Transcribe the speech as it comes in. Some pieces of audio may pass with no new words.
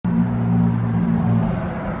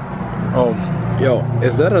Oh, yo,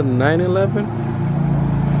 is that a 911?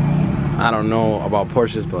 I don't know about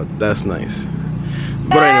Porsches, but that's nice.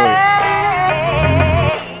 But anyways.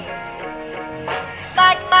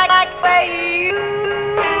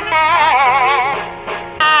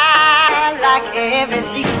 I like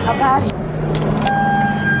everything about it.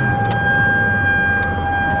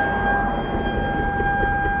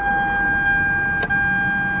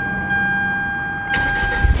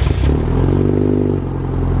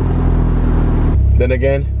 Then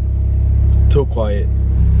again, too quiet.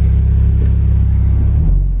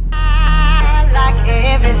 I like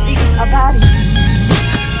everything about it.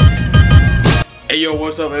 Hey yo,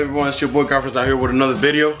 what's up everyone? It's your boy Carfers out here with another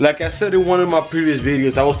video. Like I said in one of my previous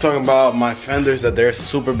videos, I was talking about my fenders, that they're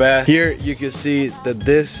super bad. Here you can see that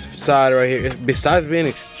this side right here, besides being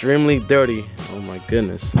extremely dirty, oh my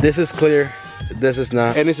goodness, this is clear, this is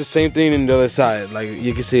not, and it's the same thing in the other side. Like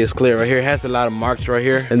you can see it's clear right here. It has a lot of marks right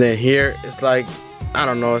here, and then here it's like, I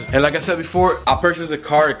don't know. And like I said before, I purchased the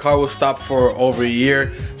car was stopped for over a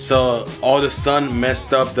year, so all the sun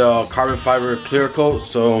messed up the carbon fiber clear coat.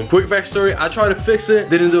 So quick backstory, I tried to fix it,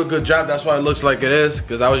 didn't do a good job. That's why it looks like it is,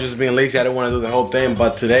 because I was just being lazy. I didn't want to do the whole thing,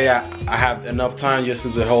 but today I have enough time just to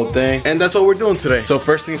do the whole thing, and that's what we're doing today. So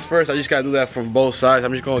first things first, I just gotta do that from both sides.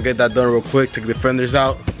 I'm just gonna get that done real quick, take the fenders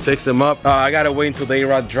out, fix them up. I gotta wait until they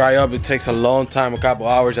dry up. It takes a long time, a couple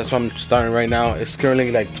hours. That's why I'm starting right now. It's currently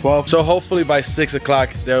like 12, so hopefully by 6 o'clock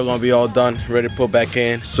they're gonna be all done, ready to put back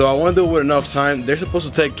in. So I want to do it with enough time. They're supposed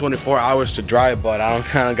to take 24 hours to dry, but I don't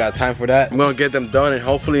kind of got time for that. I'm gonna get them done, and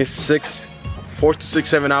hopefully in 4 to 6,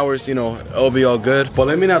 7 hours, you know, it'll be all good. But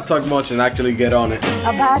let me not talk much and actually get on it.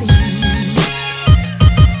 About it.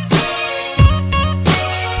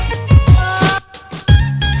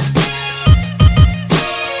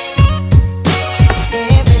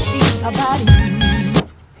 Everything about it.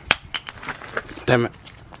 Damn it.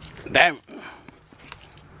 Damn.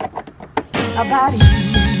 About it.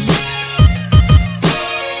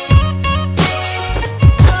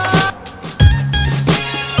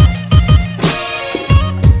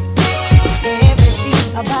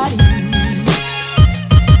 Everything about it.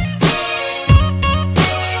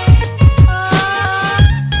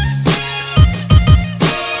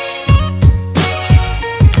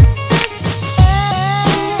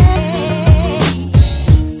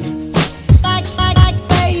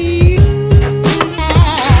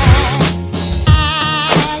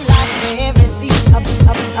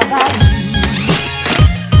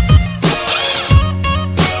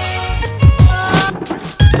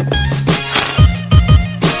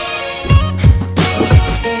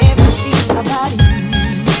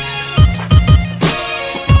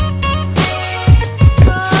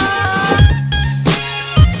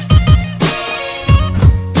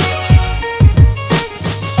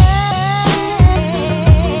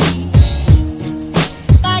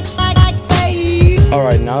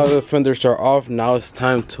 Alright, now that the fenders are off, now it's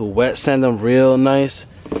time to wet sand them real nice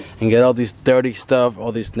and get all these dirty stuff,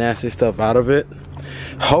 all this nasty stuff out of it.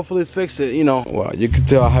 Hopefully fix it, you know. Wow, you can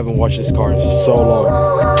tell I haven't washed this car in so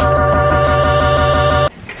long.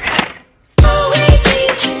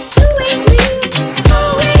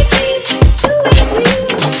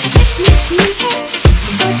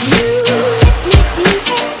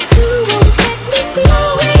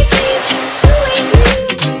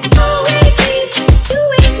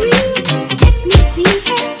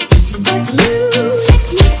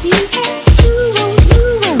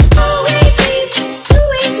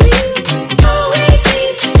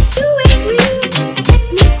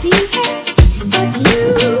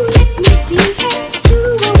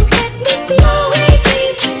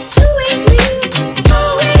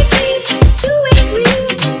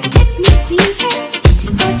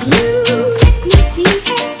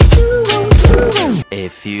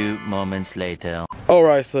 Moments later.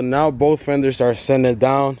 Alright, so now both fenders are sanded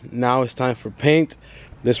down. Now it's time for paint.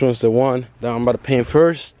 This one's the one that I'm about to paint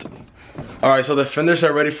first. Alright, so the fenders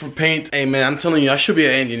are ready for paint. Hey man, I'm telling you, I should be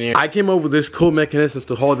an engineer. I came up with this cool mechanism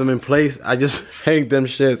to hold them in place. I just hang them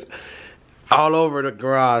shits all over the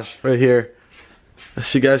garage right here,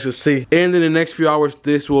 as you guys can see. And in the next few hours,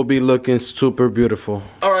 this will be looking super beautiful.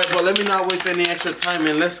 Alright, but let me not waste any extra time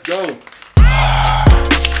and let's go.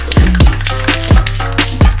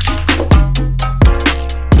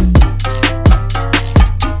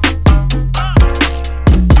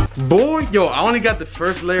 Boy, yo, I only got the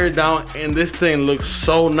first layer down and this thing looks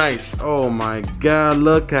so nice. Oh my god,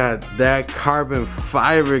 look at that carbon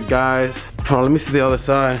fiber, guys. Hold on, let me see the other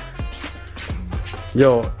side.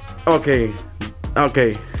 Yo, okay.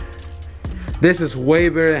 This is way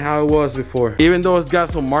better than how it was before. Even though it's got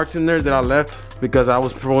some marks in there that I left, because I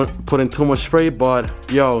was putting too much spray,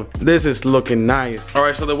 but yo, this is looking nice. All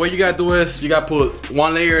right, so the way you gotta do is you gotta put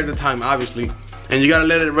one layer at a time, obviously, and you gotta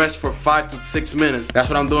let it rest for 5 to 6 minutes. That's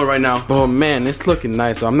what I'm doing right now. But man, it's looking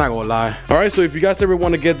nice, so I'm not gonna lie. All right, so if you guys ever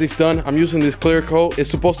wanna get this done, I'm using this clear coat. It's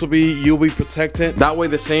supposed to be UV protectant. That way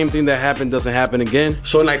the same thing that happened doesn't happen again.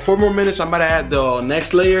 So in like 4 more minutes, I'm about to add the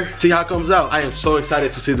next layer. See how it comes out. I am so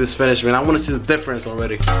excited to see this finish, man. I wanna see the difference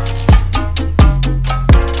already.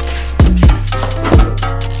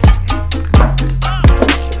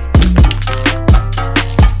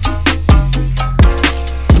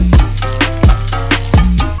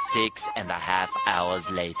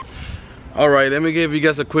 Late. All right, let me give you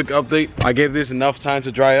guys a quick update. I gave this enough time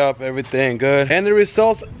to dry up, everything good, and the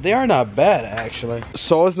results, they are not bad actually.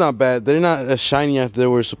 So it's not bad. They're not as shiny as they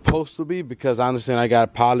were supposed to be, because I understand I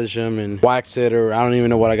gotta polish them and wax it, or I don't even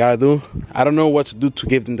know what I gotta do. I don't know what to do to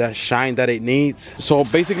give them that shine that it needs. So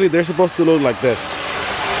basically they're supposed to look like this,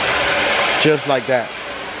 just like that,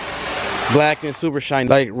 black and super shiny.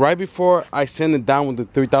 Like right before I sent it down with the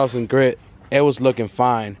 3000 grit, it was looking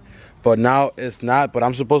fine. But now it's not, but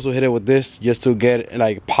I'm supposed to hit it with this just to get,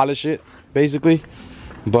 like, polish it, basically.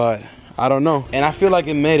 But I don't know. And I feel like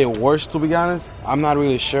it made it worse, to be honest. I'm not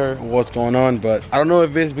really sure what's going on, but I don't know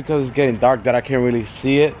if it's because it's getting dark that I can't really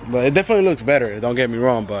see it. But it definitely looks better, don't get me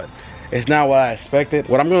wrong, but it's not what I expected.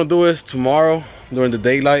 What I'm gonna do is tomorrow, during the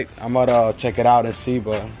daylight, I'm gonna check it out and see,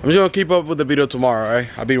 but I'm just gonna keep up with the video tomorrow, all right?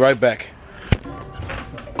 I'll be right back.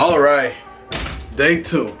 All right, day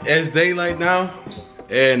 2. It's daylight now.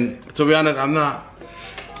 And to be honest, I'm not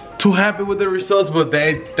too happy with the results, but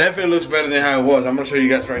they definitely looks better than how it was. I'm gonna show you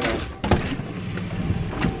guys right now.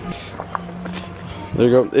 There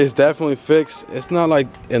you go. It's definitely fixed. It's not like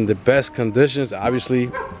in the best conditions.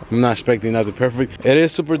 Obviously, I'm not expecting nothing perfect. It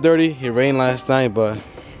is super dirty. It rained last night, but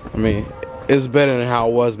I mean, it's better than how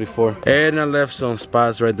it was before. And I left some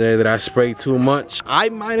spots right there that I sprayed too much. I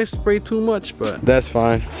might have sprayed too much, but that's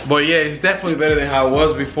fine. But yeah, it's definitely better than how it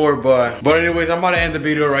was before. But anyways, I'm about to end the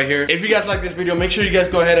video right here. If you guys like this video, make sure you guys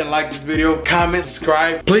go ahead and like this video, comment,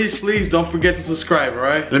 subscribe. Please don't forget to subscribe, all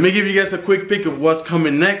right? Let me give you guys a quick peek of what's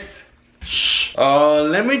coming next.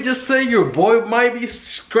 Let me just say your boy might be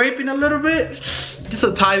scraping a little bit, just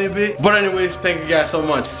a tiny bit. But anyways, thank you guys so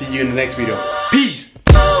much. See you in the next video. Peace.